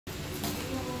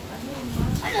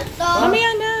Ano to?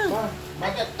 Mamaya na.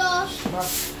 Ano to?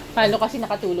 Paano kasi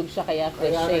nakatulog siya kaya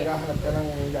fresh Kaya eh. naghahanap ka ng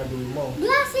gagawin mo.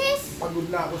 Glasses! Pagod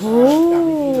na ako sa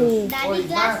Oh. Daddy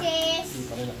glasses! Hindi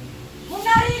pa rin ako. Kung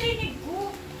naririnig ko.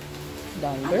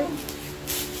 Dollar?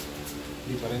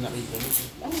 Hindi pa rin nakita mo.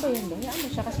 Ano ba yan? Ano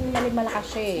siya? Kasi malakas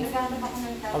siya eh.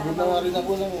 Pagod na nga rin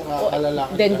ako ng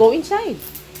alalakad. Then go inside.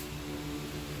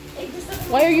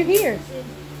 Why are you here?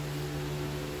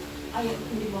 Ay,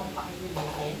 hindi mo ako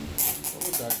pakilimutin.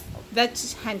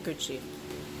 That's handkerchief.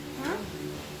 Ha?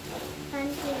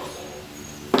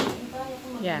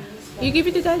 Yeah. You give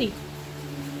it to daddy.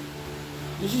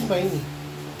 This is mine.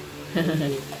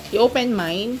 You open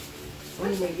mine. Oh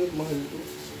my God, mahal ito.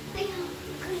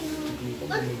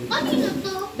 Kanino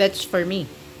to? That's for me.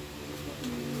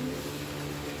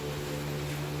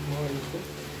 Mahal ito.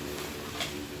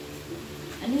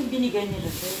 Ano yung binigay nila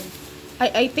sa'yo?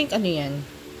 I think ano yan?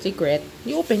 Secret.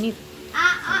 You open it.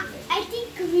 I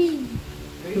think green.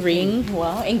 Ring.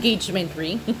 Wow. Engagement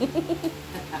ring.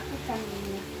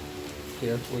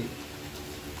 Careful.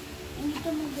 Hindi ka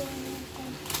mag-gawin ko.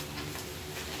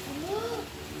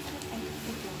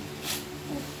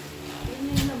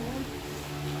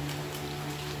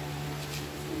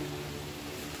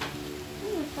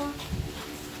 Ano to?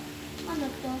 Ano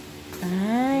to?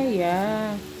 Ah,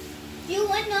 yeah. Yung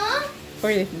ano?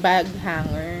 For the bag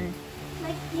hanger.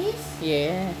 Like this?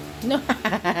 Yeah. No.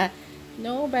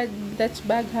 No, but that's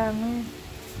bag hanger.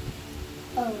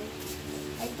 Oh.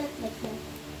 I thought like that.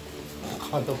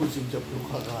 Akala ko si Jap yung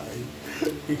kakain.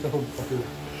 Ikaw pala.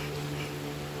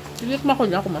 Ilikma ko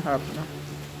na kung masarap na.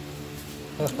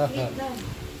 Wait lang.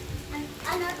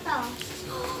 Ano to?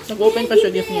 Nag-open pa siya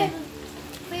gift niya.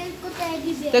 Fail ko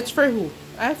teddy bear. That's for who?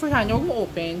 Ah, for Hannah. Huwag mo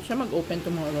open. Siya mag-open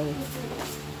tomorrow.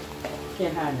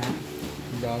 Kaya Hana?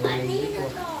 Ang dami ng Kanino dito.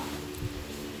 to?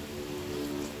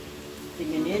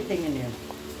 Tingnan niya, tingnan niya.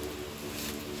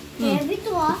 Heavy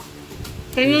to ah.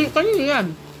 Kanino yan?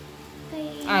 Kay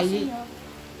Ali. sino?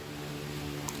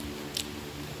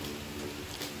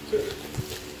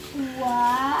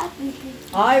 What?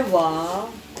 Ay, wow!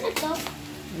 Ano to?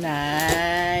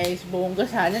 Nice. Bongga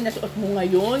sana. Nasuot mo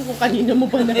ngayon kung kanino mo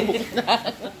pa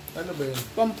nabuksan. Ano ba yun?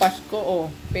 Pampasko, oh.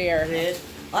 Pear. Red.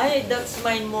 Ay, that's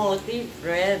my motive,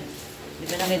 red. Di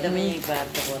ba nakita mo yung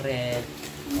kwarto ko, red?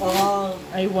 Oh,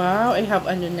 Ay, wow. I have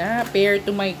ano na. Pear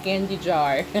to my candy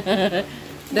jar.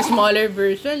 The smaller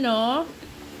version, no?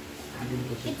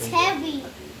 It's heavy.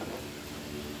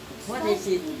 what is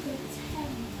it? It's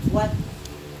heavy. What?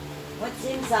 What's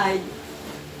inside?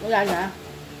 Wala na.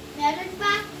 Meron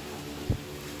pa?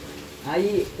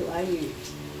 Ay, ito ay.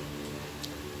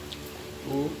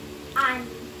 Oo. An.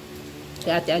 Si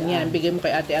Ate Ann yan. Bigay mo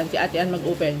kay Ate Ann. Si Ate Ann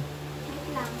mag-open. Wait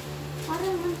lang.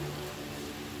 Parang...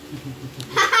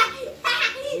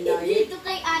 Inayit. Dito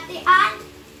kay Ate Ann.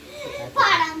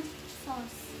 Parang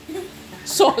sauce.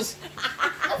 Sauce.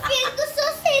 Na-feel ko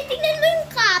sauce eh. Tingnan mo yung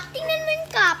cup. Tingnan mo yung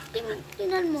cup.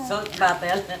 Tingnan mo. Salt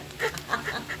battle.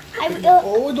 Ay,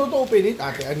 Oo, don't open it.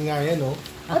 Ate, ano nga yan, oh.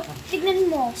 tingnan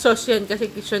mo. Sauce yan kasi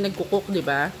siya nagkukok, di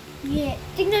ba? Yeah.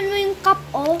 Tingnan mo yung cup,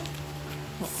 oh.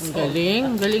 Ang galing.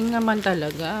 Ang galing naman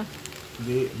talaga.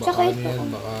 Hindi, Tsaka baka ano ito, yan, oh.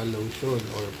 baka lotion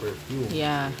or perfume.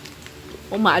 Yeah.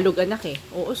 Umaalog anak eh.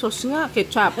 Oo, sauce nga.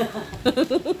 Ketchup.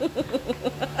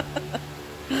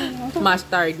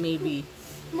 Mustard maybe.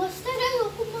 Mustard,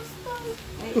 ayoko mustard.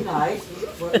 Ay, nice.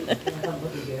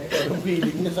 Parang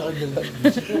feeling niya sa kanya lang.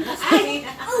 Ay!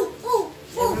 Oh! Oh!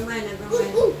 Oh! Never mind, never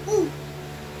mind. Oh! Oh!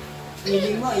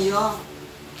 Feeling mo, iyo.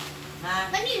 Ha?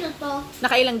 Kanino to?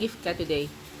 Nakailang gift ka today?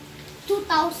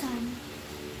 2,000.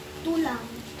 2 lang.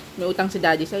 May utang si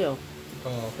daddy sa'yo.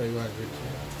 Oo,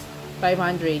 500.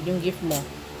 500 yung gift mo.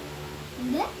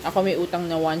 Hindi? Ako may utang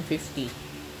na 150.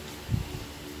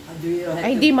 Do you have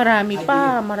Ay, to- di marami Ay,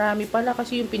 pa. Marami pala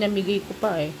kasi yung pinamigay ko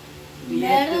pa eh. do you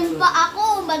have Meron to- pa ako.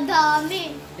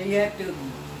 Madami. Do you have to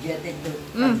get it to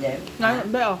Mm. them? Na,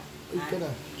 Beo, Wait ka na.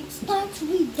 It starts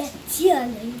with that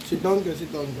challenge. Sit down ka, sit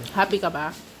down ka. happy ka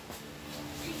ba?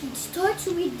 It starts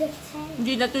with that challenge.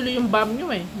 Hindi natuloy yung bomb nyo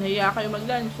eh. Nahiya kayo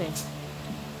mag-lunch eh.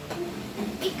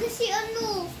 Eh kasi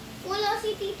ano, wala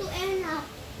si Tito Ena.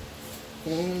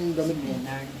 Kung damit mo.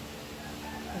 Leonard.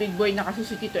 Big boy na kasi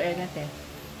si Tito Enet eh.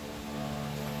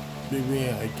 Baby,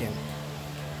 I can't.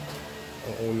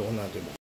 Ang ulo ko natin.